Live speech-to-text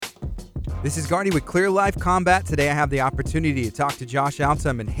This is Gardy with Clear Life Combat. Today I have the opportunity to talk to Josh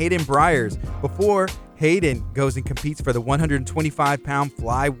Altum and Hayden Briers before Hayden goes and competes for the 125-pound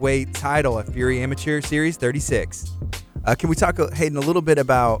flyweight title at Fury Amateur Series 36. Can we talk, Hayden, a little bit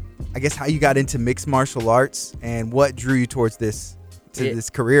about, I guess, how you got into mixed martial arts and what drew you towards this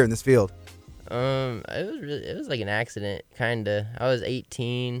career in this field? It was like an accident, kinda. I was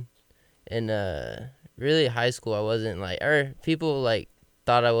 18, and really high school I wasn't people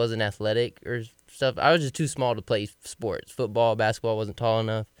thought I wasn't athletic or stuff. I was just too small to play sports. Football, basketball, wasn't tall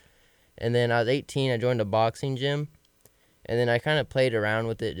enough. And then I was 18, I joined a boxing gym, and then I kind of played around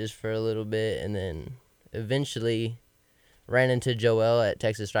with it just for a little bit, and then eventually ran into Joel at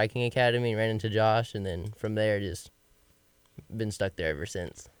Texas Striking Academy, ran into Josh, and then from there just been stuck there ever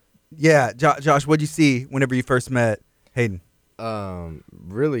since. Yeah, Josh, what'd you see whenever you first met Hayden?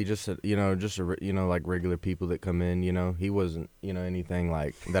 Really just like regular people that come in, he wasn't, anything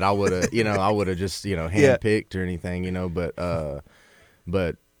like that I would have, just, handpicked or anything,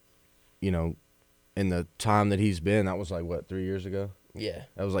 but, in the time that he's been, that was 3 years ago? Yeah.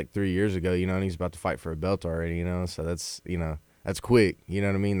 That was 3 years ago, and he's about to fight for a belt already, so that's, that's quick, you know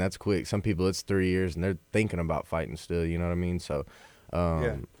what I mean? That's quick. Some people it's 3 years and they're thinking about fighting still, you know what I mean? So,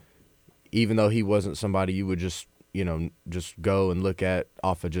 even though he wasn't somebody you would just go and look at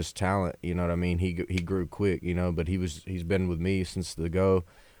off of just talent, you know what I mean? He grew quick, but he's been with me since the go.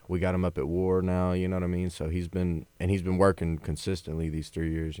 We got him up at War now, you know what I mean? So he's been working consistently these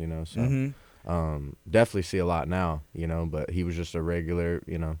 3 years, so definitely see a lot now, but he was just a regular,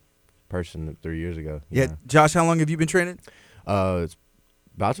 person 3 years ago. Yeah. know? Josh, how long have you been training? It's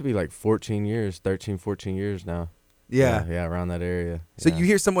about to be 13, 14 years now. Yeah, around that area. So you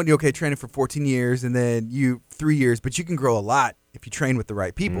hear someone, training for 14 years and then 3 years, but you can grow a lot if you train with the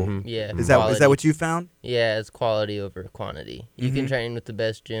right people. Mm-hmm. Yeah. Is that what you found? Yeah, it's quality over quantity. You can train with the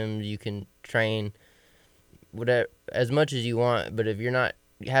best gyms. You can train whatever as much as you want, but if you're not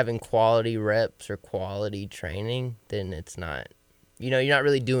having quality reps or quality training, then it's not. You're not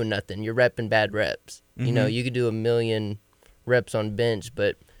really doing nothing. You're repping bad reps. You could do 1,000,000 reps on bench,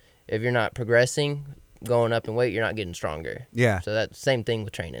 but if you're not progressing, going up in weight, you're not getting stronger. Yeah. So that's the same thing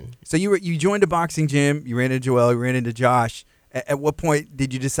with training. So you joined a boxing gym. You ran into Joel. You ran into Josh. At what point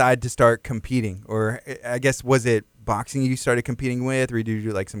did you decide to start competing? Or I guess was it boxing you started competing with, or did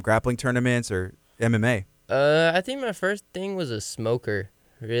you do some grappling tournaments or MMA? I think my first thing was a smoker.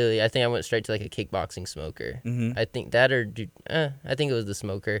 Really, I think I went straight to a kickboxing smoker. Mm-hmm. I think that I think it was the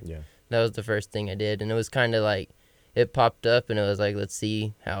smoker. Yeah. That was the first thing I did, and it was kind of it popped up, and it was let's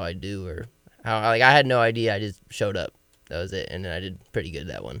see how I do or how I had no idea. I just showed up. That was it, and then I did pretty good at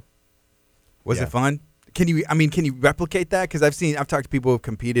that one. Was it fun? Can you replicate that? Because I've talked to people who have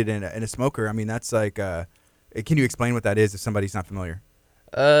competed in a smoker. I mean, that's can you explain what that is if somebody's not familiar?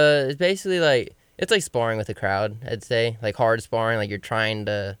 It's basically it's like sparring with a crowd. I'd say hard sparring. You're trying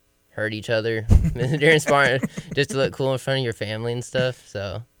to hurt each other during sparring just to look cool in front of your family and stuff.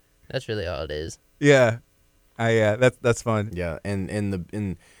 So that's really all it is. Yeah, that's fun. Yeah, and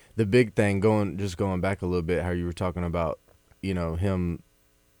the big thing going back a little bit, how you were talking about, him,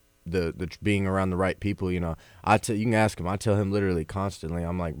 the being around the right people. You can ask him. I tell him literally constantly.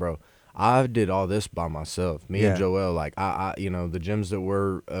 I'm like, bro, I did all this by myself. Me and Joel, I the gyms that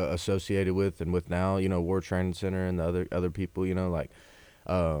we're associated with and with now, War Training Center and the other people,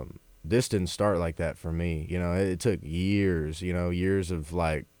 this didn't start like that for me. It took years, years of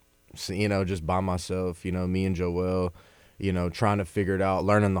just by myself. Me and Joel. Trying to figure it out,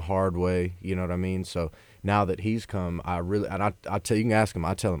 learning the hard way, you know what I mean? So now that he's come, I tell you can ask him,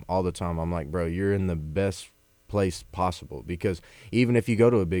 I tell him all the time, I'm like, bro, you're in the best place possible, because even if you go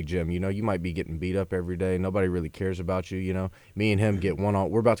to a big gym, you might be getting beat up every day. Nobody really cares about you, Me and him get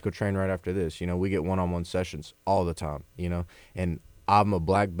we're about to go train right after this, we get one-on-one sessions all the time, and I'm a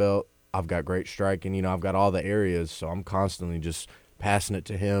black belt. I've got great striking, I've got all the areas, so I'm constantly just passing it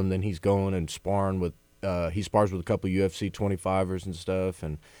to him. Then he's going and sparring with he spars with a couple UFC 25ers and stuff,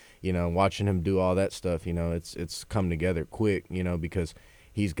 and watching him do all that stuff, it's come together quick, because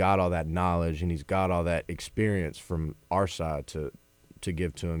he's got all that knowledge and he's got all that experience from our side to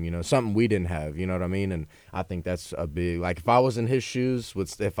give to him, something we didn't have, you know what I mean? And I think that's a big, if I was in his shoes,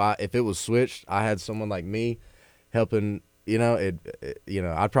 if it was switched, I had someone like me helping,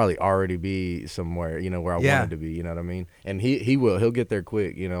 I'd probably already be somewhere, where I wanted to be, you know what I mean? And he'll get there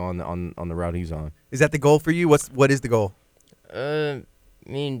quick, on the route he's on. Is that the goal for you? What is the goal? Be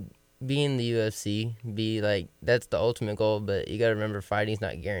in the UFC, that's the ultimate goal, but you got to remember fighting's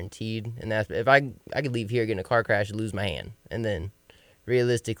not guaranteed. And that's, if I could leave here, get in a car crash, and lose my hand. And then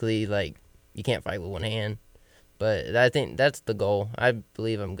realistically, you can't fight with one hand. But I think that's the goal. I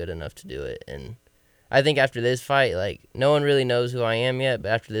believe I'm good enough to do it, and I think after this fight, like, no one really knows who I am yet,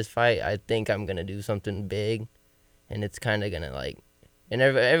 but after this fight, I think I'm gonna do something big, and it's kind of gonna like, and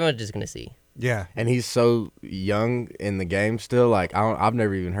everyone's just gonna see. Yeah. And he's so young in the game still. Like I've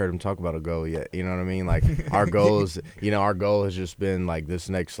never even heard him talk about a goal yet. You know what I mean? Like our goal is, our goal has just been like this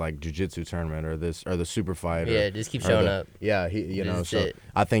next like jiu-jitsu tournament or the super fight. Yeah, just keep showing up. Yeah, Just so it.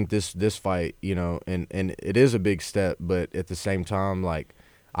 I think this fight, and it is a big step, but at the same time, like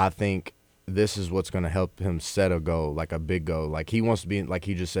I think this is what's going to help him set a goal, like a big goal. Like he wants to be, like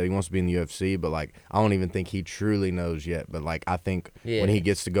he just said, he wants to be in the UFC, but like I don't even think he truly knows yet. But like I think when he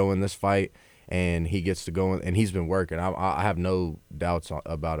gets to go in this fight and he gets to go in, and he's been working, I have no doubts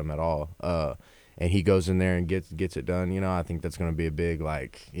about him at all. And he goes in there and gets it done. I think that's going to be a big,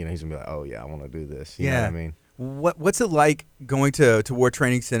 like, he's going to be like, oh yeah, I want to do this. You know what I mean? What's it like going to War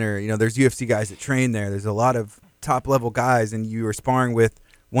Training Center? There's UFC guys that train there. There's a lot of top level guys, and you are sparring with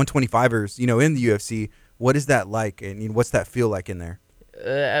 125ers, in the UFC. What is that like, and what's that feel like in there?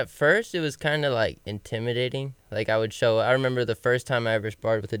 At first, it was kind of like intimidating. Like I remember the first time I ever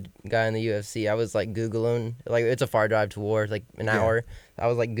sparred with a guy in the UFC, I was like Googling, like it's a far drive to war, like an hour. I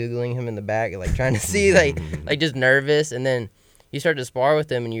was like Googling him in the back, like trying to see, like just nervous. And then you start to spar with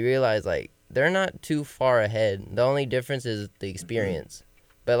them and you realize like they're not too far ahead. The only difference is the experience.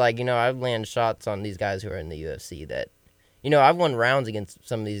 But like, I've landed shots on these guys who are in the UFC that, I've won rounds against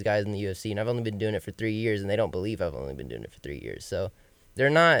some of these guys in the UFC, and I've only been doing it for 3 years, and they don't believe I've only been doing it for 3 years. So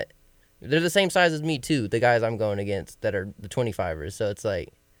they're the same size as me too, the guys I'm going against that are the 25ers. So it's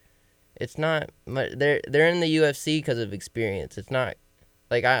like, it's not much. They're in the UFC because of experience. It's not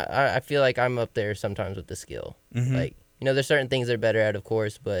like I feel like I'm up there sometimes with the skill. Mm-hmm. Like, there's certain things they're better at, of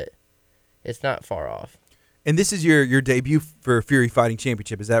course, but it's not far off. And this is your debut for Fury Fighting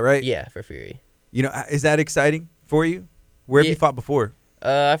Championship, is that right? Yeah, for Fury. Is that exciting for you? Where have you fought before?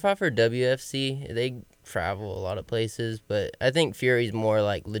 I fought for WFC. They travel a lot of places, but I think Fury's more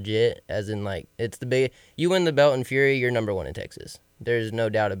like legit, as in like it's the big. You win the belt in Fury, you're number one in Texas. There's no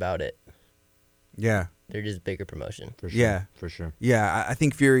doubt about it. Yeah, they're just bigger promotion. For sure. Yeah, for sure. Yeah, I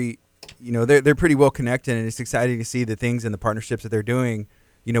think Fury, they're pretty well connected, and it's exciting to see the things and the partnerships that they're doing.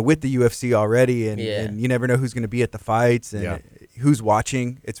 With the UFC already, and you never know who's going to be at the fights and who's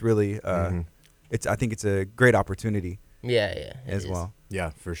watching. It's really, I think it's a great opportunity. Yeah, as well.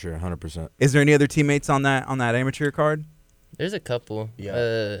 Yeah, for sure, 100%. Is there any other teammates on that amateur card? There's a couple.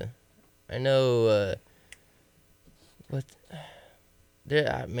 Yeah. I know. What?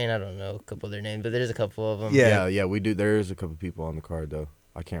 I don't know a couple of their names, but there's a couple of them. Yeah, we do. There is a couple people on the card though.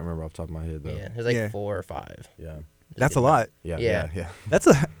 I can't remember off the top of my head though. Yeah, there's like 4 or 5. Yeah. That's a lot. Yeah. That's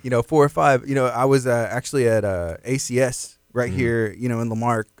 4 or 5. I was actually at ACS right here, in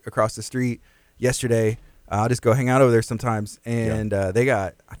Lamar across the street yesterday. I'll just go hang out over there sometimes, and they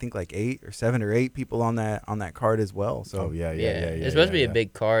got I think like 8 or 7 or 8 people on that card as well. So it's supposed to be a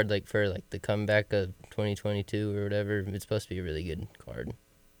big card, like for like the comeback of 2022 or whatever. It's supposed to be a really good card.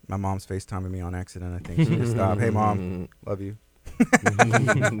 My mom's FaceTiming me on accident. I think she just stopped. Hey mom, love you.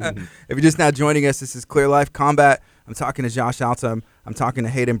 If you're just now joining us, this is Clear Life Combat. I'm talking to Josh Altum. I'm talking to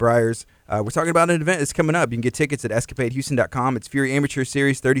Hayden Briers. We're talking about an event that's coming up. You can get tickets at escapadehouston.com. It's Fury Amateur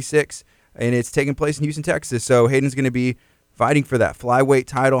Series 36, and it's taking place in Houston, Texas. So Hayden's going to be fighting for that flyweight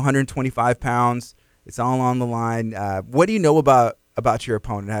title, 125 pounds. It's all on the line. What do you know about your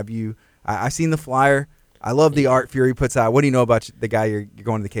opponent? Have you? I've seen the flyer. I love the art Fury puts out. What do you know about the guy you're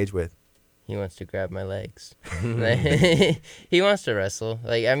going to the cage with? He wants to grab my legs. He wants to wrestle.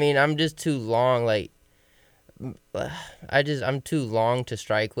 Like, I mean, I'm just too long. Like, I'm too long to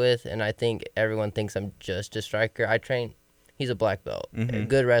strike with, and I think everyone thinks I'm just a striker. He's a black belt. A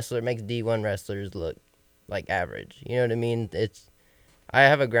good wrestler, makes D1 wrestlers look like average. You know what I mean? I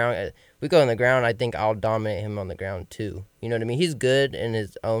have a ground. We go on the ground, I think I'll dominate him on the ground too. You know what I mean? He's good in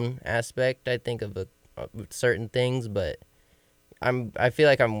his own aspect, I think, of certain things, but I feel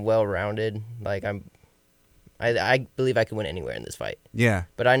like I'm well-rounded. Like I believe I can win anywhere in this fight. Yeah.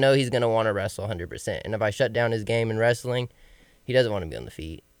 But I know he's going to want to wrestle 100%. And if I shut down his game in wrestling, he doesn't want to be on the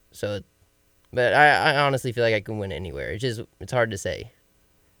feet. But I honestly feel like I can win anywhere. It's hard to say.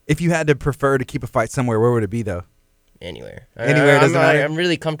 If you had to prefer to keep a fight somewhere, where would it be though? Anywhere. Anywhere doesn't matter? I'm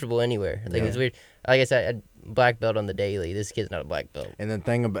really comfortable anywhere. Like it's weird. Like I said, black belt on the daily. This kid's not a black belt. And the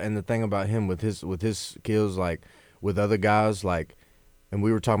thing about him with his skills, like with other guys, like, and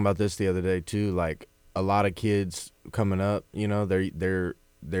we were talking about this the other day too. Like a lot of kids coming up,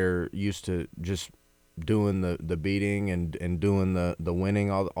 they're used to just doing the beating and doing the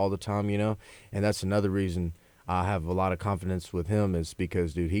winning all the time, and that's another reason I have a lot of confidence with him is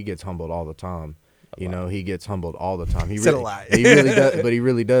because, dude, he gets humbled all the time. You know, he gets humbled all the time. He Said a really, lot. he really does, but he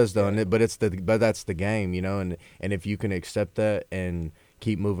really does though. And but that's the game, you know. And if you can accept that and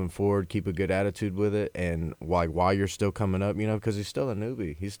keep moving forward, keep a good attitude with it, and while you're still coming up, you know, because he's still a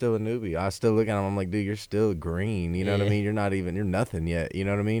newbie. He's still a newbie. I still look at him. I'm like, dude, you're still green. You know what I mean? You're nothing yet. You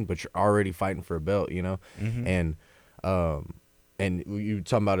know what I mean? But you're already fighting for a belt. You know, and you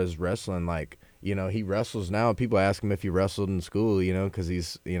talking about his wrestling, like, you know, he wrestles now. People ask him if he wrestled in school, you know, because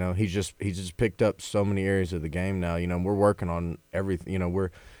he's just picked up so many areas of the game now. You know, we're working on everything. You know,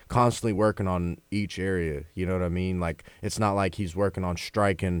 we're constantly working on each area. You know what I mean? Like, it's not like he's working on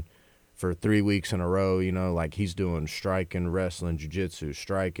striking for 3 weeks in a row. You know, like he's doing striking, wrestling, jiu-jitsu,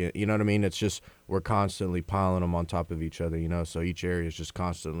 striking. You know what I mean? It's just we're constantly piling them on top of each other. You know, so each area is just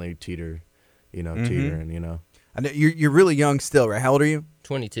constantly teetering. You know. I know you're really young still, right? How old are you?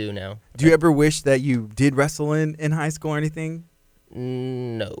 22 now. Do you ever wish that you did wrestle in high school or anything?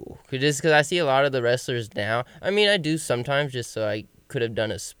 No, just because I see a lot of the wrestlers now. I mean, I do sometimes just so I could have done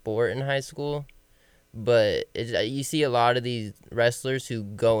a sport in high school. But you see a lot of these wrestlers who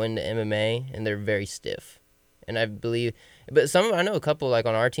go into MMA and they're very stiff. And I believe, but I know a couple like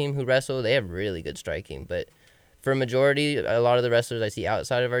on our team who wrestle, they have really good striking. But for a majority, a lot of the wrestlers I see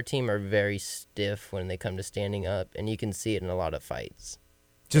outside of our team are very stiff when they come to standing up. And you can see it in a lot of fights.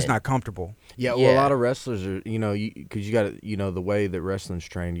 Just not comfortable. Yeah, well, a lot of wrestlers are, you know, because you got to, you know, the way that wrestling's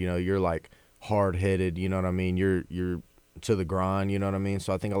trained, you know, you're like hard-headed, you know what I mean? You're to the grind, you know what I mean?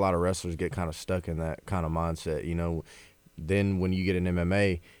 So I think a lot of wrestlers get kind of stuck in that kind of mindset, you know. Then when you get in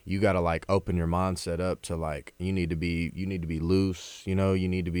MMA, you got to like open your mindset up to like you need to be loose, you know, you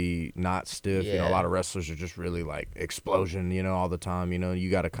need to be not stiff. You know, a lot of wrestlers are just really like explosion, you know, all the time, you know.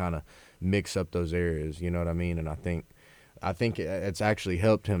 You got to kind of mix up those areas, you know what I mean? And I think it's actually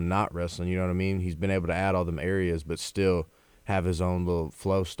helped him not wrestling, you know what I mean? He's been able to add all them areas but still have his own little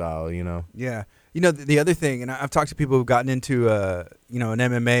flow style, you know. Yeah. You know, the other thing, and I've talked to people who've gotten into you know, an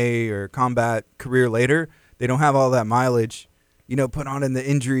MMA or combat career later, they don't have all that mileage, you know, put on in the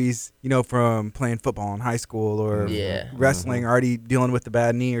injuries, you know, from playing football in high school or wrestling, already dealing with the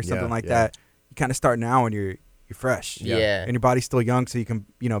bad knee or something like that. You kind of start now when you're fresh. Yeah. And your body's still young, so you can,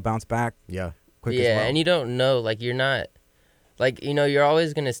 you know, bounce back quick as well. And you don't know, like, you're not, like, you know, you're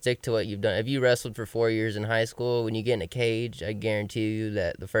always going to stick to what you've done. If you wrestled for 4 years in high school, when you get in a cage, I guarantee you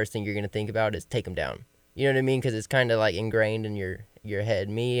that the first thing you're going to think about is take them down. You know what I mean? Because it's kind of, like, ingrained in your head.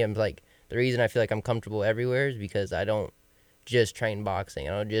 I'm like, the reason I feel like I'm comfortable everywhere is because I don't just train boxing.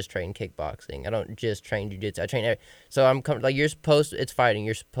 I don't just train kickboxing. I don't just train jiu-jitsu. I train so I'm like, it's fighting.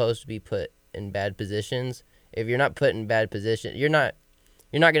 You're supposed to be put in bad positions. If you're not put in bad position, you're not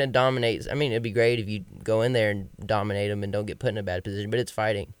going to dominate. I mean, it'd be great if you go in there and dominate them and don't get put in a bad position, but it's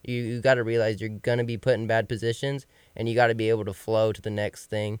fighting. You got to realize you're going to be put in bad positions, and you got to be able to flow to the next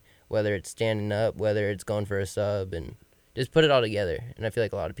thing, whether it's standing up, whether it's going for a sub, and just put it all together. And I feel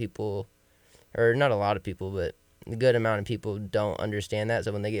like a lot of people, or not a lot of people, but a good amount of people don't understand that.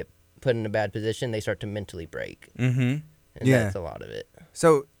 So when they get put in a bad position, they start to mentally break. Mm-hmm. And that's a lot of it.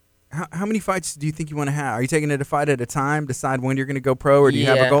 So how many fights do you think you want to have? Are you taking it a fight at a time, decide when you're going to go pro, or do you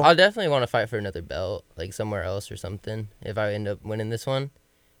have a goal? I'll definitely want to fight for another belt, like somewhere else or something, if I end up winning this one.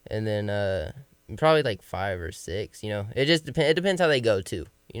 And then probably like 5 or 6, you know. It just depends. It depends how they go, too.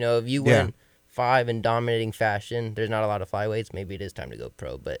 You know, if you win 5 in dominating fashion, there's not a lot of flyweights, maybe it is time to go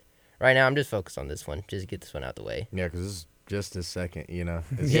pro. But right now, I'm just focused on this one, just get this one out the way. Yeah, because it's just a second, you know.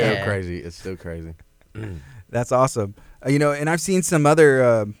 It's still crazy. It's still crazy. That's awesome. You know, and I've seen some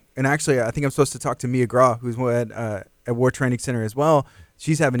other, and actually I think I'm supposed to talk to Mia Graw, who's at War Training Center as well.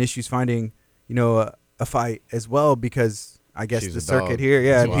 She's having issues finding, you know, a fight as well because I guess She's the a circuit dog.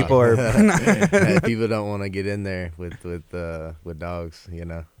 here, people are. People don't want to get in there with dogs, you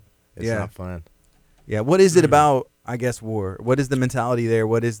know. It's not fun. Yeah, what is it about, I guess, war? What is the mentality there?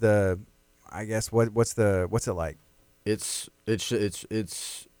 What is the, I guess, what's it like? It's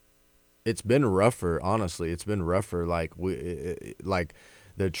been rougher, honestly. It's been rougher. Like like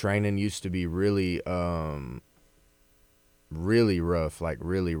the training used to be really rough, like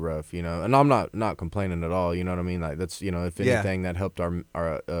really rough, you know. And I'm not complaining at all, you know what I mean? Like that's, you know, if anything that helped our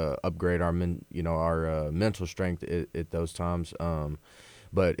upgrade our mental strength at those times.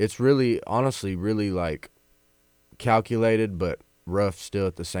 But it's really, honestly, really like calculated, but rough still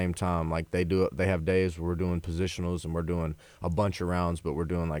at the same time. Like they have days where we're doing positionals and we're doing a bunch of rounds, but we're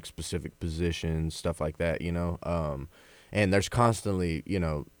doing like specific positions, stuff like that, you know. And there's constantly, you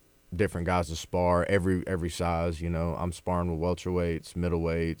know, different guys to spar every size, you know. I'm sparring with welterweights,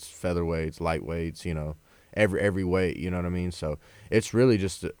 middleweights, featherweights, lightweights, you know, every weight, you know what I mean? So it's really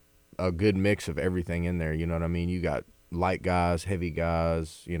just a good mix of everything in there, you know what I mean? You got light guys, heavy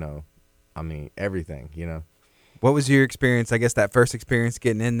guys, you know, I mean, everything, you know. What was your experience? I guess that first experience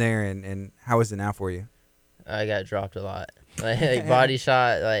getting in there, and how is it now for you? I got dropped a lot. Like body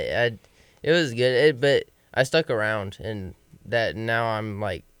shot, it was good, but I stuck around, and that now I'm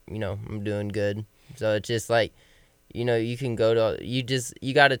like, I'm doing good. So it's just like, you can go to,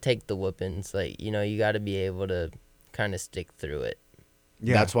 you got to take the whoopings. Like, you got to be able to kind of stick through it.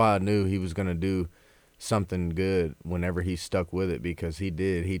 Yeah. That's why I knew he was going to do something good whenever he stuck with it, because he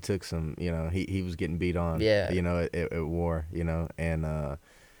did. He took some, he was getting beat on, at war,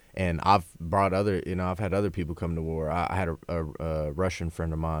 and I've brought I've had other people come to war. I had a Russian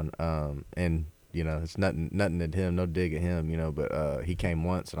friend of mine, and it's nothing at him, no dig at him, but he came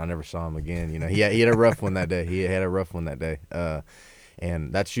once and I never saw him again. He had a rough one that day. He had a rough one that day.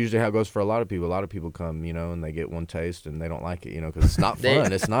 And that's usually how it goes for a lot of people. A lot of people come, and they get one taste and they don't like it, because it's not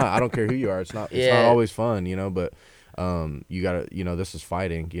fun. It's not. I don't care who you are. It's not always fun, but you got to, this is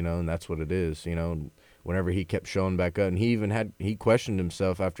fighting, and that's what it is, Whenever he kept showing back up, and he questioned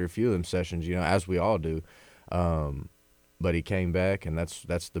himself after a few of them sessions, as we all do. But he came back, and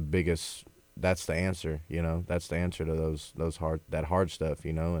that's the biggest. That's the answer, That's the answer to that hard stuff,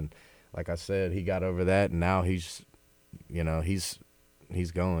 And like I said, he got over that, and now he's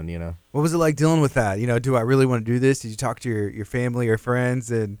going, What was it like dealing with that? Do I really want to do this? Did you talk to your family or friends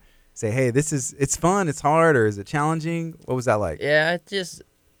and say, hey, it's fun, it's hard, or is it challenging? What was that like? Yeah,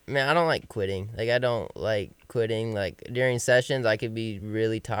 I don't like quitting. Like, I don't like quitting. Like, during sessions, I could be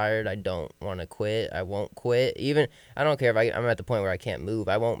really tired. I don't want to quit. I won't quit. Even, I don't care if I'm at the point where I can't move.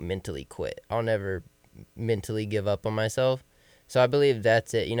 I won't mentally quit. I'll never mentally give up on myself. So I believe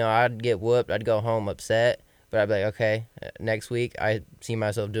that's it. I'd get whooped. I'd go home upset. But I'd be like, okay, next week I see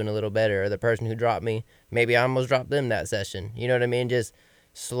myself doing a little better. Or the person who dropped me, maybe I almost dropped them that session. You know what I mean? Just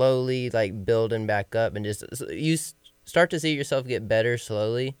slowly, like, building back up, and just you start to see yourself get better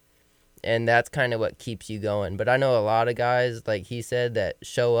slowly, and that's kind of what keeps you going. But I know a lot of guys, like he said, that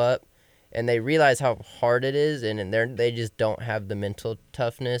show up and they realize how hard it is, and they just don't have the mental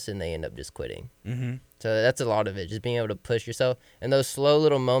toughness, and they end up just quitting. Mm-hmm. So that's a lot of it, just being able to push yourself. And those slow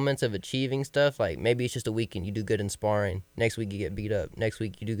little moments of achieving stuff, like maybe it's just a weekend, you do good in sparring. Next week you get beat up. Next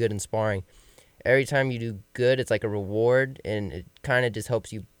week you do good in sparring. Every time you do good, it's like a reward, and it kind of just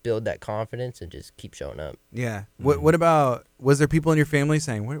helps you build that confidence and just keep showing up. Yeah. Mm-hmm. What about, was there people in your family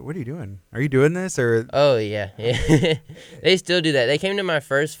saying, what are you doing? Are you doing this? Or? Oh, yeah. They still do that. They came to my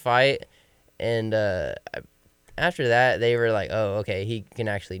first fight, and after that, they were like, oh, okay, he can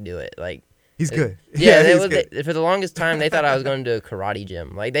actually do it. Like, he's good. Yeah, for the longest time, they thought I was going to a karate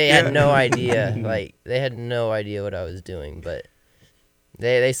gym. Like, they had no idea. Like, they had no idea what I was doing. But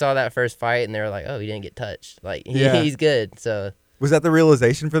they saw that first fight, and they were like, oh, he didn't get touched. Like, he's good. So was that the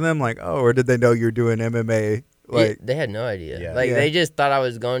realization for them? Like, oh, or did they know you're doing MMA? Like, they had no idea. Yeah. They just thought I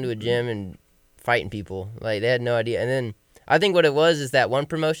was going to a gym and fighting people. Like, they had no idea. And then I think what it was is that one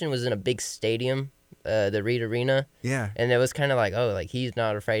promotion was in a big stadium, the Reed Arena. Yeah. And it was kind of like, oh, like, he's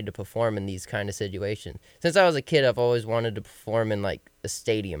not afraid to perform in these kind of situations. Since I was a kid, I've always wanted to perform in, like, a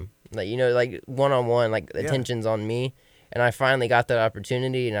stadium. Like, like, one-on-one, like, the attention's on me. And I finally got that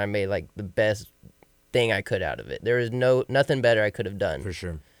opportunity, and I made, like, the best thing I could out of it. There was nothing better I could have done. For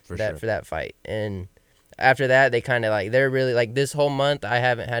sure. For that fight. And after that, they kind of, like, they're really, like, this whole month I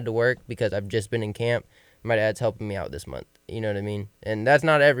haven't had to work because I've just been in camp. My dad's helping me out this month. You know what I mean? And that's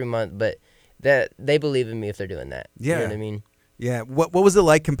not every month, but that they believe in me if they're doing that. Yeah. You know what I mean? Yeah. What was it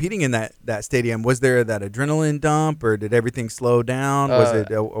like competing in that stadium? Was there that adrenaline dump, or did everything slow down? Was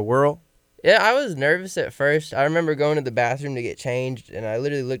it a whirl? Yeah, I was nervous at first. I remember going to the bathroom to get changed, and I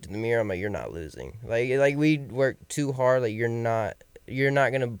literally looked in the mirror. I'm like, "You're not losing. Like we worked too hard. Like, you're not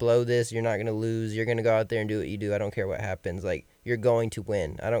gonna blow this. You're not gonna lose. You're gonna go out there and do what you do. I don't care what happens. Like, you're going to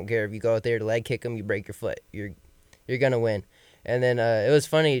win. I don't care if you go out there to leg kick them, you break your foot. You're gonna win." And then it was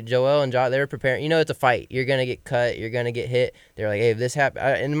funny. Joel and Josh, they were preparing. It's a fight. You're gonna get cut. You're gonna get hit. They're like, "Hey, if this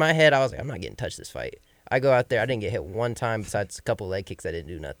happens," in my head, I was like, "I'm not getting touched this fight." I go out there. I didn't get hit one time besides a couple leg kicks. I didn't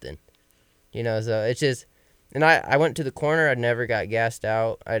do nothing. So it's just, and I went to the corner. I never got gassed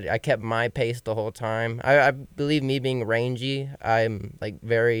out. I kept my pace the whole time. I believe me being rangy, I'm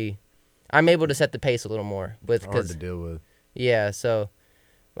able to set the pace a little more. It's hard to deal with. Yeah, so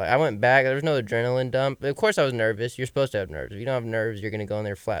like I went back. There was no adrenaline dump. Of course I was nervous. You're supposed to have nerves. If you don't have nerves, you're going to go in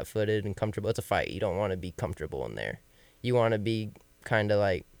there flat-footed and comfortable. It's a fight. You don't want to be comfortable in there. You want to be kind of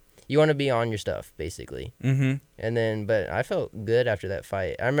like, you want to be on your stuff, basically. Mm-hmm. And then, but I felt good after that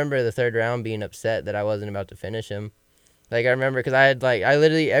fight. I remember the third round being upset that I wasn't about to finish him. Like, I remember, because I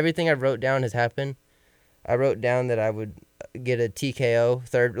literally, everything I wrote down has happened. I wrote down that I would get a TKO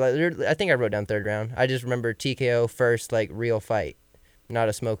I think I wrote down third round. I just remember TKO first, like, real fight, not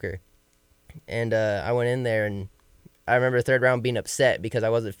a smoker. and I went in there, and I remember third round being upset because I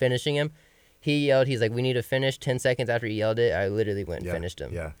wasn't finishing him. He yelled, he's like, "We need to finish." 10 seconds after he yelled it, I literally went and finished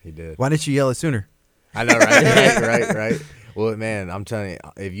him. Yeah, he did. Why didn't you yell it sooner? I know, right? right. Well, man, I'm telling you,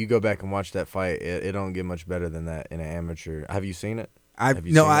 if you go back and watch that fight, it don't get much better than that in an amateur. Have you seen it? I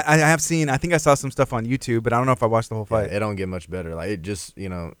have seen. I think I saw some stuff on YouTube, but I don't know if I watched the whole fight. Yeah, it don't get much better. Like, it just,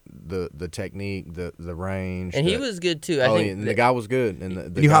 the technique, the range. And he was good too. I think and the guy was good.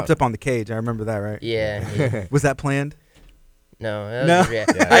 And you hopped up on the cage. I remember that, right? Yeah. Was that planned? No. No. Yeah,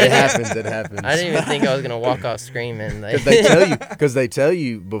 it happens. It happens. I didn't even think I was gonna walk off screaming. Like, Because they tell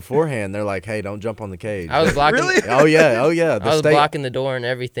you beforehand. They're like, "Hey, don't jump on the cage." I was blocking. Really? Oh yeah. I was blocking the door and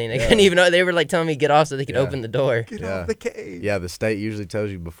everything. They couldn't even know. They were like telling me to get off so they could open the door. Get off the cage. Yeah, the state usually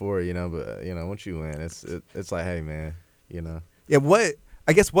tells you before, but once you win, it's like, hey, man, Yeah. What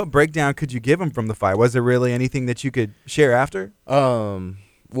breakdown could you give him from the fight? Was there really anything that you could share after?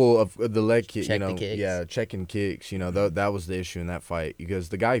 Well, of the leg kick, Check the kicks. yeah, checking kicks, that was the issue in that fight because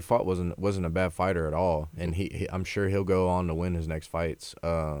the guy he fought wasn't a bad fighter at all, and he I'm sure he'll go on to win his next fights.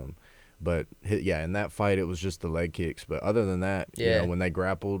 But in that fight it was just the leg kicks, but other than that, when they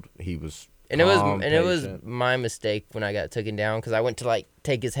grappled, he was. And it was my mistake when I got taken down because I went to like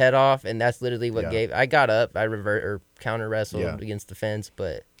take his head off, and that's literally what gave. I got up, I counter wrestled against the fence,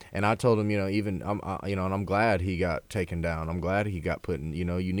 but. And I told him, and I'm glad he got taken down. I'm glad he got put in. You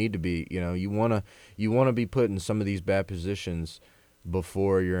need to be, you wanna be put in some of these bad positions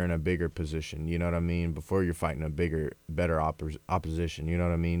before you're in a bigger position. You know what I mean? Before you're fighting a better opposition. You know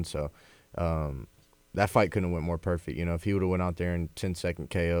what I mean? So. That fight couldn't have went more perfect. If he would have went out there and 10-second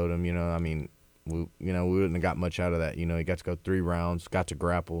KO'd him, we wouldn't have got much out of that. He got to go 3 rounds, got to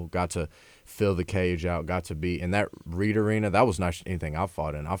grapple, got to fill the cage out, got to be in that Reed Arena. That was not anything I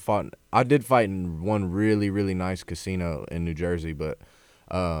fought in. I did fight in one really, really nice casino in New Jersey, but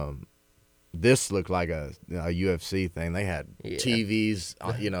this looked like a UFC thing. They had TVs.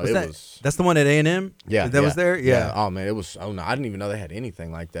 That's the one at A&M. Yeah, that was there. Yeah. Oh man, it was. Oh no, I didn't even know they had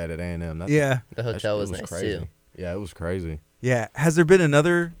anything like that at A&M. The hotel was nice crazy. too. Yeah, it was crazy. Yeah. Has there been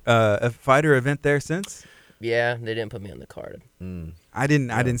another a fighter event there since? Yeah, they didn't put me on the card. I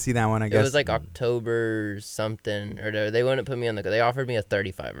didn't see that one. I guess it was like October something, or they wouldn't put me on the. They offered me a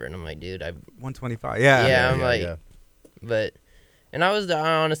 35er, and I'm like, dude, 125. Yeah. Yeah. But. And I was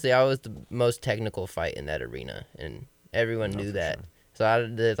the most technical fight in that arena, and everyone knew that. Sure. So I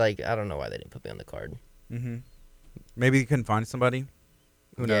don't know why they didn't put me on the card. Mm-hmm. Maybe you couldn't find somebody.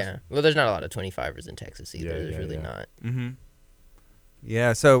 Who knows? Yeah. Well, there's not a lot of 25ers in Texas either. There's really not. Mm-hmm.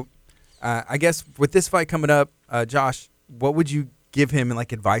 Yeah. So, I guess with this fight coming up, Josh, what would you give him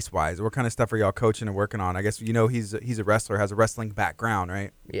like advice wise? What kind of stuff are y'all coaching and working on? I guess he's a wrestler, has a wrestling background,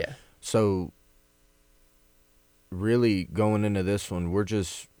 right? Yeah. So. Really going into this one, we're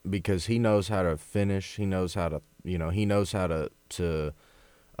just because he knows how to finish. He knows how to, he knows how to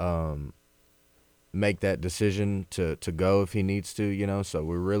make that decision to go if he needs to, So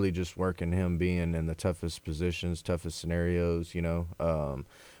we're really just working him being in the toughest positions, toughest scenarios,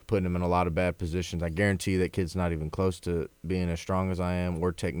 putting him in a lot of bad positions. I guarantee that kid's not even close to being as strong as I am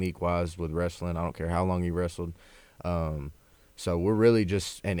or technique-wise with wrestling. I don't care how long he wrestled. So we're really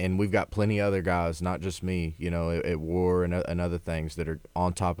just and we've got plenty of other guys, not just me, at War and other things that are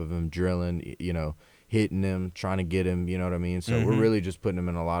on top of him, drilling, hitting him, trying to get him, you know what I mean? So we're really just putting him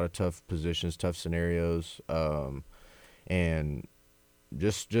in a lot of tough positions, tough scenarios, and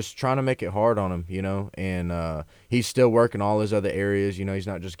just trying to make it hard on him, and he's still working all his other areas, he's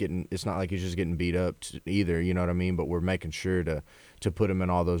not just it's not like he's just getting beat up either, you know what I mean? But we're making sure to put him in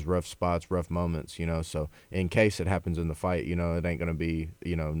all those rough spots, rough moments, so in case it happens in the fight, it ain't going to be,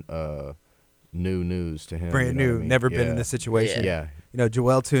 new news to him. Brand new, never been in this situation. Yeah.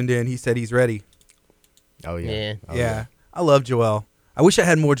 Joel tuned in. He said he's ready. Oh, yeah. Yeah. I love Joel. I wish I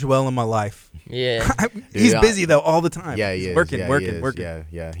had more Joel in my life. Yeah. He's busy, though, all the time. Yeah, he's is. working.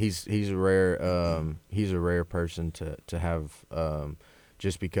 Yeah. He's a rare person to have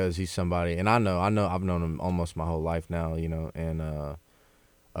just because he's somebody, and I know I've known him almost my whole life now, and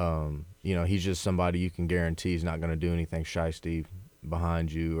he's just somebody you can guarantee he's not going to do anything shiesty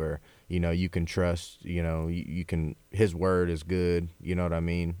behind you, or you can trust, you can, his word is good, you know what I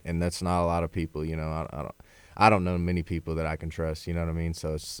mean? And that's not a lot of people, I don't know many people that I can trust, you know what I mean?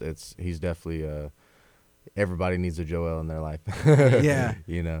 So he's definitely everybody needs a Joel in their life. Yeah.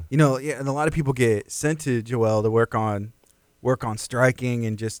 Yeah, and a lot of people get sent to Joel to work on striking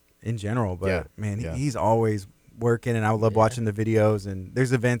and just in general, but he's always working, and I love watching the videos, and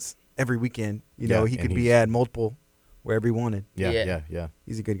there's events every weekend, he could be at multiple wherever he wanted. Yeah.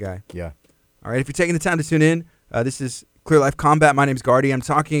 He's a good guy. Yeah. All right, if you're taking the time to tune in, this is Clear Life Combat. My name's Gardy. I'm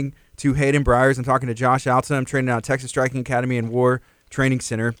talking to Hayden Briers. I'm talking to Josh Altum. I'm training out at Texas Striking Academy and War Training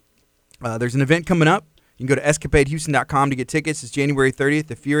Center. There's an event coming up. You can go to escapadehouston.com to get tickets. It's January 30th,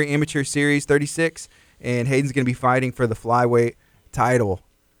 the Fury Amateur Series 36, and Hayden's going to be fighting for the flyweight title.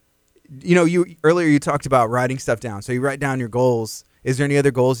 You know, earlier you talked about writing stuff down. So you write down your goals. Is there any other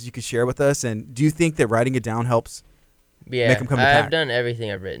goals you could share with us? And do you think that writing it down helps make them come to pack? I've done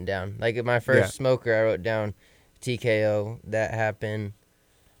everything I've written down. Like at my first smoker, I wrote down TKO. That happened.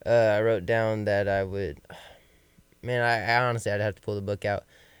 I wrote down that I would. Man, I honestly, I'd have to pull the book out.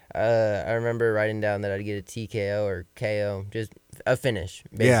 I remember writing down that I'd get a TKO or KO, just a finish,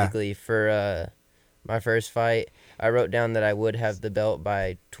 basically, for my first fight. I wrote down that I would have the belt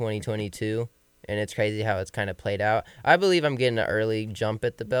by 2022, and it's crazy how it's kind of played out. I believe I'm getting an early jump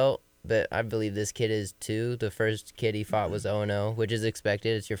at the belt, but I believe this kid is too. The first kid he fought was 0-0, which is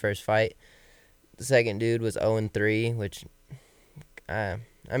expected. It's your first fight. The second dude was 0-3, which, I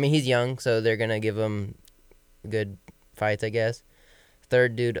mean, he's young, so they're going to give him good fights, I guess.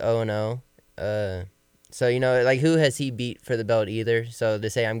 Third dude 0-0. So, you know, like, who has he beat for the belt either? So to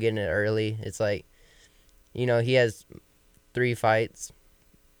say I'm getting it early, it's like, you know, he has 3 fights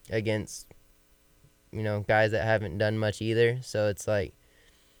against, you know, guys that haven't done much either. So it's like,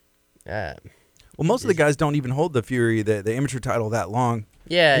 well, most of the guys don't even hold the Fury, the amateur title, that long.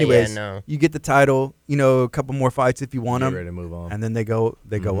 Yeah. Anyways, yeah, no. you get the title, you know, a couple more fights if you want them, ready to move on, and then they go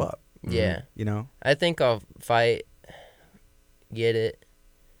up. Yeah. You know, I think I'll fight, get it,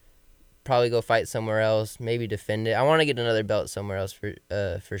 probably go fight somewhere else, maybe defend it. I want to get another belt somewhere else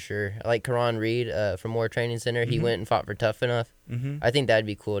for sure. I like Karan Reed from War Training Center. He went and fought for Tough Enough. I think that'd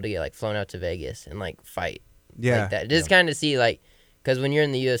be cool to get like flown out to Vegas and like fight like that. Just kind of see like, because when you're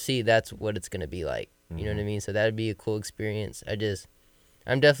in the UFC, that's what it's gonna be like. You know what I mean? So that'd be a cool experience.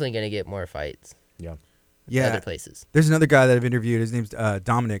 I'm definitely gonna get more fights. Yeah. Other places. There's another guy that I've interviewed. His name's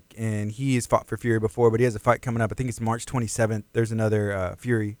Dominic, and he has fought for Fury before, but he has a fight coming up. I think it's March 27th. There's another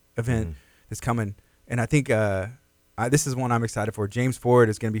Fury event that's coming, and I think this is one I'm excited for. James Ford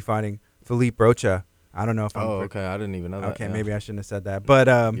is going to be fighting Philippe Rocha. I don't know if I'm... Oh, okay. I didn't even know that. Okay, maybe I shouldn't have said that. But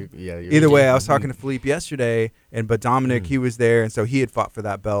you're either way, I was talking to Philippe yesterday, but Dominic, he was there, and so he had fought for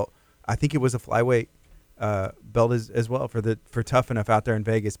that belt. I think it was a flyweight belt as well for Tough Enough out there in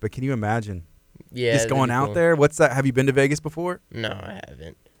Vegas. But can you imagine? Yeah, just going out there. What's that? Have you been to Vegas before? No, I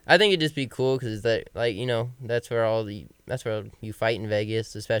haven't. I think it'd just be cool because that, like, you know, that's where you fight in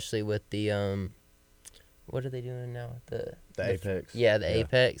Vegas, especially with the what are they doing now? The Apex. Yeah, the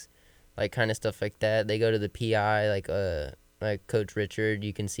Apex, like kind of stuff like that. They go to the PI, like Coach Richard.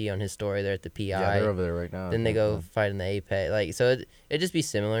 You can see on his story they're at the PI. Yeah, they're over there right now. Then they go fight in the Apex. Like, so it'd just be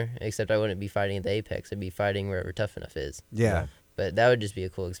similar, except I wouldn't be fighting at the Apex. I'd be fighting wherever Tough Enough is. Yeah. But that would just be a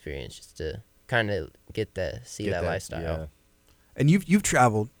cool experience, just to kind of get that lifestyle. Yeah. And you've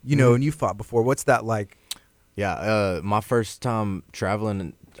traveled, you know, and you fought before. What's that like? Yeah, my first time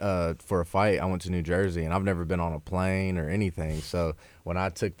traveling for a fight, I went to New Jersey, and I've never been on a plane or anything. So when I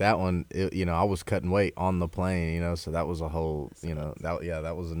took that one, I was cutting weight on the plane, you know. So that was a whole,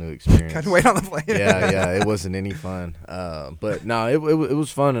 that was a new experience. Cutting weight on the plane. yeah, it wasn't any fun. But no, it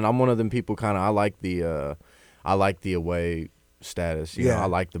was fun, and I'm one of them people. I like the away status, you know. I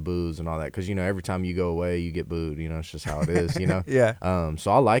like the boos and all that, because every time you go away you get booed, it's just how it is, Yeah.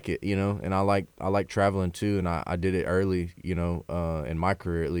 So I like it, and I like traveling too, and I did it early, in my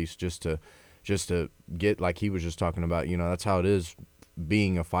career at least, just to get, like he was just talking about, that's how it is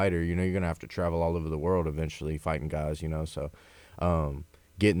being a fighter. You're gonna have to travel all over the world eventually fighting guys, so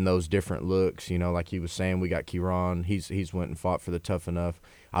getting those different looks, like he was saying. We got Kieran, he's went and fought for the Tough Enough.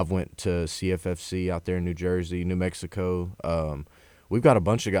 I've went to CFFC out there in New Jersey, New Mexico. We've got a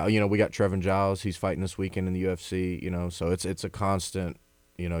bunch of guys, we got Trevin Giles, he's fighting this weekend in the UFC, so it's a constant,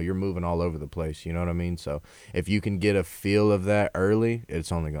 you're moving all over the place, you know what I mean? So if you can get a feel of that early,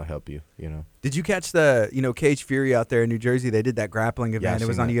 it's only going to help you, Did you catch the, Cage Fury out there in New Jersey? They did that grappling event. Yeah, it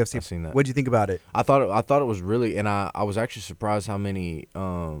was on UFC. I've seen that. What'd you think about it? I thought it was really, and I was actually surprised how many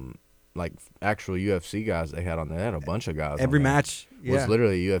like actual UFC guys they had on there. They had a bunch of guys. Every match was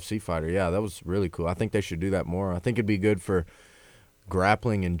literally a UFC fighter. Yeah, that was really cool. I think they should do that more. I think it'd be good for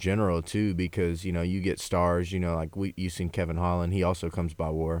grappling in general too, because you get stars, like you've seen Kevin Holland, he also comes by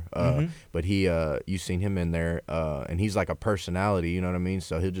War, but you've seen him in there, and he's like a personality, you know what I mean?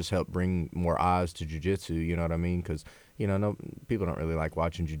 So he'll just help bring more eyes to jiu-jitsu, you know what I mean? Because no people don't really like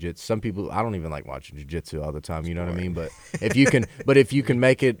watching jiu-jitsu. Some people, I don't even like watching jiu-jitsu all the time, you know what I mean? But if you can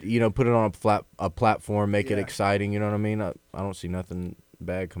make it, put it on a platform, make it exciting, you know what I mean? I don't see nothing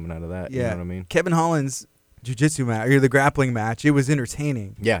bad coming out of that. You know what I mean? Kevin Holland's jiu-jitsu match or the grappling match, it was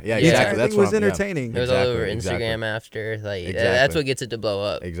entertaining. Yeah, Yeah. exactly. That's it what was entertaining. It was all Exactly, over Instagram exactly. after. Like Exactly. that's what gets it to blow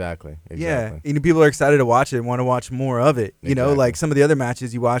up. Exactly. Yeah, and people are excited to watch it and want to watch more of it. You know, Exactly. like some of the other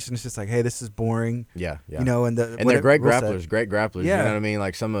matches you watch and it's just like, hey, this is boring. Yeah. You know, and They're great grapplers. Yeah. You know what I mean?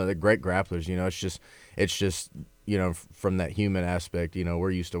 Like some of the great grapplers. You know, it's just you know, from that human aspect. You know, we're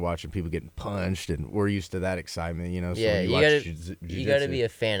used to watching people getting punched, and we're used to that excitement. You know, so Yeah, when you watch gotta jiu-jitsu, you gotta be a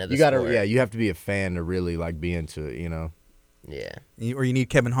fan of the sport. Yeah, you have to be a fan to really like be into it. You know. Yeah. Or you need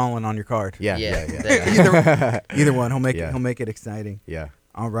Kevin Holland on your card. Yeah. Either one, he'll make Yeah. it. He'll make it exciting. Yeah.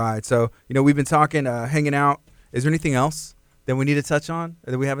 All right. So you know, we've been talking, hanging out. Is there anything else that we need to touch on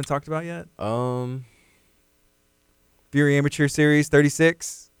or that we haven't talked about yet? Fury Amateur Series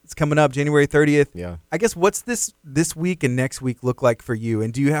 36. It's coming up January 30th. Yeah. I guess what's this week and next week look like for you?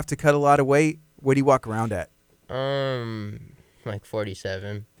 And do you have to cut a lot of weight? What do you walk around at? Like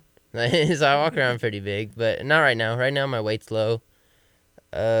 47. So I walk around pretty big, but not right now. Right now my weight's low.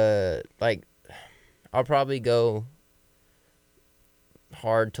 Like I'll probably go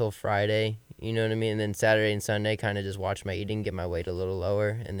hard till Friday, you know what I mean? And then Saturday and Sunday kind of just watch my eating, get my weight a little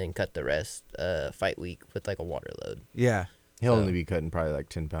lower, and then cut the rest fight week with like a water load. Yeah. He'll So- only be cutting probably like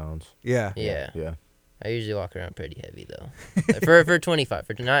 10 pounds. Yeah. Yeah. Yeah. I usually walk around pretty heavy though. for 25,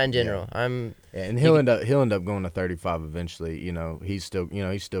 for not in general. I'm Yeah, and he'll end up going to 35 eventually. You know, he's still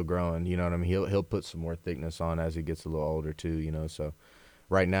growing. You know what I mean? He'll put some more thickness on as he gets a little older too. You know, so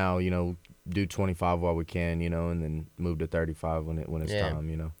right now, you know, do 25 while we can. You know, and then move to 35 when it's Yeah. time.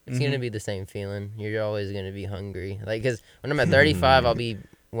 You know. It's gonna be the same feeling. You're always gonna be hungry. Like, cause when I'm at 35, I'll be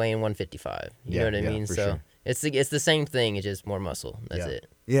weighing 155. You know what I mean? for So sure. it's the same thing. It's just more muscle. That's Yeah. it.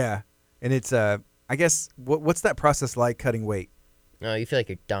 Yeah. And it's I guess what's that process like cutting weight? No, you feel like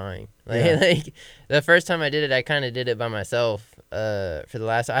you're dying. Like, Yeah. like the first time I did it, I kind of did it by myself. For the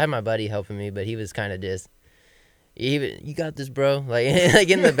last, I had my buddy helping me, but he was kind of just, you got this, bro. Like, like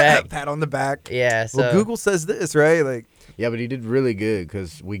in the back. Pat on the back. Yeah. So Well, Google says this, right? Like, Yeah, but he did really good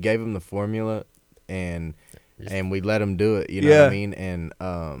because we gave him the formula and we let him do it. You know what I mean? And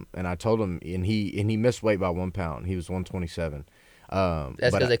I told him, and he missed weight by 1 pound. He was 127.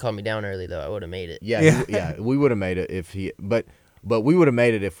 that's because they called me down early, though. I would have made it. Yeah, we would have made it if he, but we would have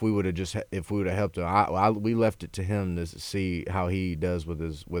made it if we would have helped him. We left it to him to see how he does with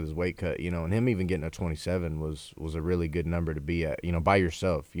his weight cut, you know, and him even getting a 27 was a really good number to be at, you know, by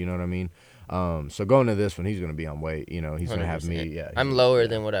yourself, you know what I mean? So going to this one, he's going to be on weight, you know, he's going to have me. 100%. Yeah, I'm lower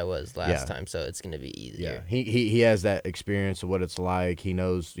than what I was last Yeah. time, so it's gonna be easier. Yeah, he has that experience of what it's like. He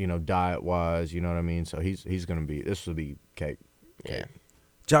knows, you know, diet wise, you know what I mean. So he's going to be. This will be cake. Yeah.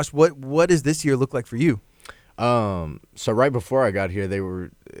 Josh, what does this year look like for you? So right before I got here, they were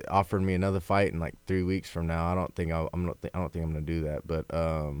offering me another fight in like 3 weeks from now. I don't think I'm gonna do that. But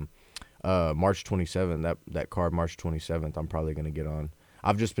March 27th, that card, March 27th, I'm probably gonna get on.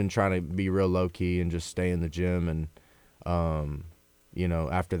 I've just been trying to be real low key and just stay in the gym and you know,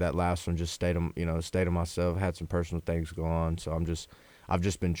 after that last one, just stay to myself. Had some personal things go on, so I've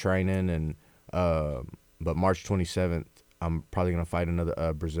just been training and but March 27th, I'm probably gonna fight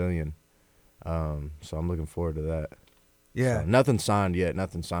another Brazilian. So I'm looking forward to that. Yeah. So nothing signed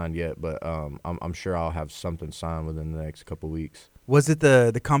yet, but I'm sure I'll have something signed within the next couple weeks. Was it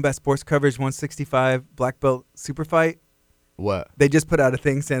the Combat Sports Coverage 165 black belt super fight? What? They just put out a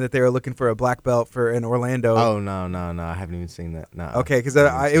thing saying that they were looking for a black belt in Orlando. Oh no, I haven't even seen that. No. Okay, because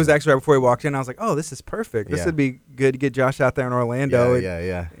it was actually right before we walked in. I was like, "Oh, this is perfect. This Yeah. would be good to get Josh out there in Orlando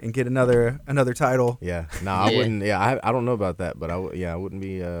Yeah. and get another title." Yeah. No, I wouldn't. Yeah, I don't know about that, but I wouldn't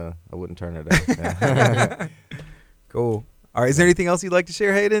be. I wouldn't turn it down. Yeah. Cool. All right. Is there anything else you'd like to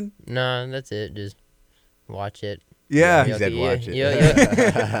share, Hayden? No, that's it. Just watch it. Yeah. He said watch it.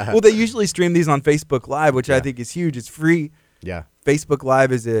 Yeah. Well, they usually stream these on Facebook Live, which I Yeah. think is huge. It's free. Yeah. Facebook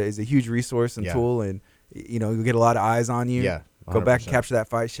Live is a huge resource and Yeah. tool, and you know you'll get a lot of eyes on you. Yeah. Go back 100%. and capture that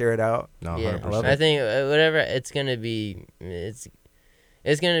fight, share it out. No, Yeah, 100%. I think whatever it's gonna be, it's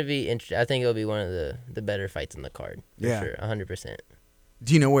gonna be interesting. I think it'll be one of the better fights in the card. For Yeah. sure, 100%.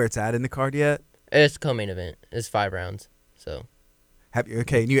 Do you know where it's at in the card yet? It's co-main event. It's 5 rounds. So, Have you?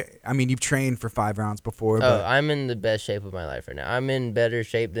 Okay. You've trained for 5 rounds before. But I'm in the best shape of my life right now. I'm in better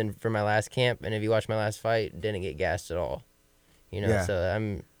shape than for my last camp. And if you watch my last fight, didn't get gassed at all. You know, Yeah.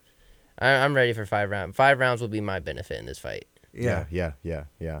 so I'm ready for 5 rounds. 5 rounds will be my benefit in this fight. yeah.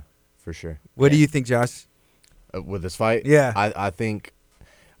 Yeah. For sure. What do Yeah. you think, Josh? With this fight, Yeah. I think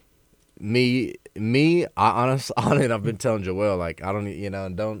me, I honestly, I've been telling Joel, like, I don't, you know,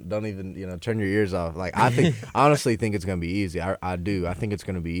 don't even, you know, turn your ears off. Like, I honestly think it's gonna be easy. I do. I think it's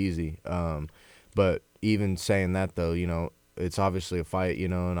gonna be easy. But even saying that though, you know, it's obviously a fight, you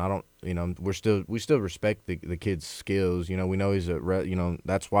know, and I don't, you know, we still respect the kid's skills. You know, we know he's you know,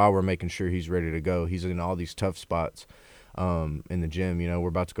 that's why we're making sure he's ready to go. He's in all these tough spots in the gym. You know, we're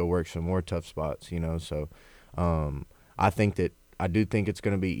about to go work some more tough spots, you know, so I do think it's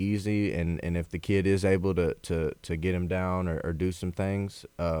going to be easy, and if the kid is able to get him down or do some things,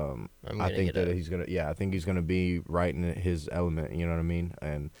 I think that he's going to, I think he's going to be right in his element, you know what I mean?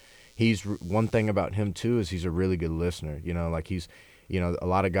 And one thing about him too is he's a really good listener, you know, like you know, a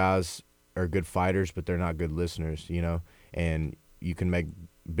lot of guys are good fighters, but they're not good listeners, you know, and you can make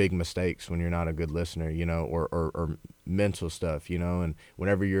big mistakes when you're not a good listener, you know, or mental stuff, you know, and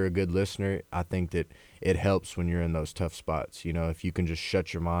whenever you're a good listener, I think that it helps when you're in those tough spots, you know, if you can just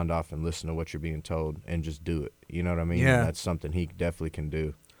shut your mind off and listen to what you're being told and just do it, you know what I mean? Yeah. And that's something he definitely can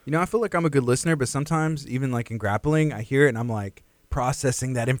do. You know, I feel like I'm a good listener, but sometimes even like in grappling, I hear it and I'm like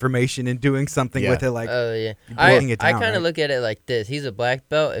processing that information and doing something with it. Like, oh yeah, breaking it down, I kind right? of look at it like this. He's a black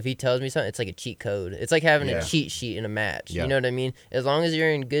belt. If he tells me something, it's like a cheat code. It's like having a cheat sheet in a match. Yeah. You know what I mean? As long as you're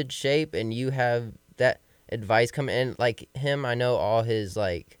in good shape and you have that advice coming in, like him, I know all his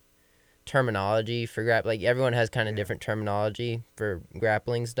like terminology for like everyone has kind of different terminology for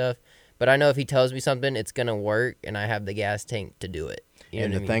grappling stuff. But I know if he tells me something, it's gonna work, and I have the gas tank to do it. You know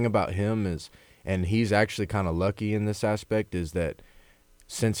and what the I mean? thing about him is, and he's actually kind of lucky in this aspect, is that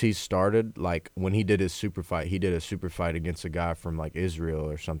since he started, like when he did his super fight, he did a super fight against a guy from like Israel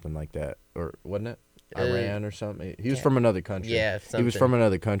or something like that, or wasn't it Iran or something? He was from another country. Yeah, he was from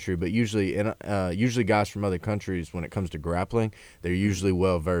another country, but usually guys from other countries, when it comes to grappling, they're usually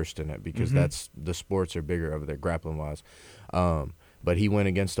well versed in it because that's the sports are bigger over there grappling wise. But he went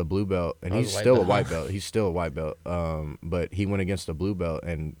against a blue belt, and he's still a white belt. He's still a white belt. But he went against a blue belt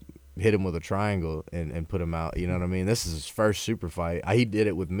and hit him with a triangle and put him out. You know what I mean? This is his first super fight. He did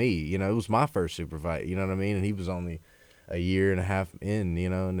it with me. You know, it was my first super fight. You know what I mean? And he was only a year and a half in.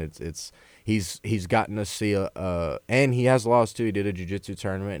 You know, and he's gotten to see and he has lost too. He did a jiu-jitsu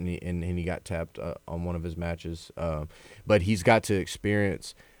tournament and he got tapped on one of his matches. But he's got to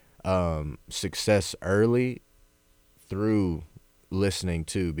experience success early through listening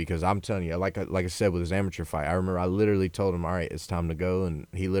too, because I'm telling you, like I said with his amateur fight, I remember I literally told him, all right, it's time to go, and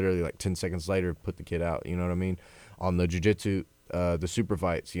he literally like 10 seconds later put the kid out. You know what I mean? On the jiu-jitsu, the super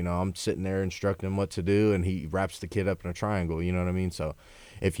fights, you know, I'm sitting there instructing him what to do, and he wraps the kid up in a triangle. You know what I mean? So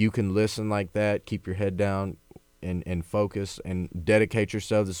if you can listen like that, keep your head down and focus and dedicate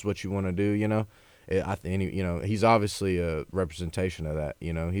yourself, this is what you want to do, you know. I think, you know, he's obviously a representation of that.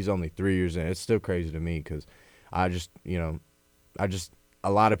 You know, he's only 3 years in. It's still crazy to me because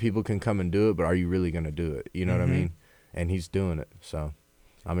a lot of people can come and do it, but are you really going to do it? You know what I mean? And he's doing it. So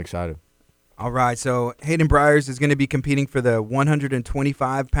I'm excited. All right. So Hayden Briers is going to be competing for the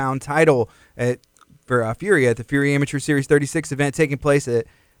 125-pound title for Fury at the Fury Amateur Series 36 event taking place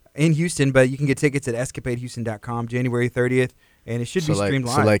in Houston, but you can get tickets at escapadehouston.com January 30th, and it should be streamed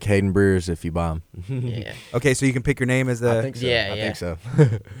live. Select Hayden Briers if you buy them. Yeah. Okay, so you can pick your name as the... I think so. Yeah, I yeah. think so.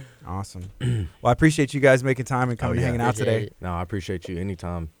 Awesome. Well, I appreciate you guys making time and coming and hanging out Appreciate today. it. No, I appreciate you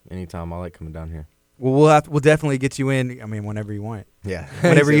anytime. I like coming down here. Well, we'll definitely get you in. I mean, whenever you want. Yeah.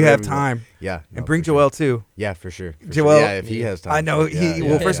 Whenever you have time. Yeah. And bring Joel too. Yeah, for sure. Joel, yeah, if he has time. I know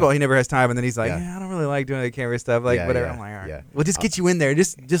Yeah, first of all, he never has time, and then he's like, Yeah. I don't really like doing the camera stuff, like Yeah, whatever. yeah, I'm like, all right, yeah. we'll just get you in there.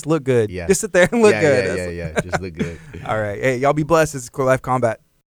 Just look good. Yeah. Just sit there and look yeah, good. Yeah. Just look good. All right. Hey, y'all be blessed. This is Core Life Combat.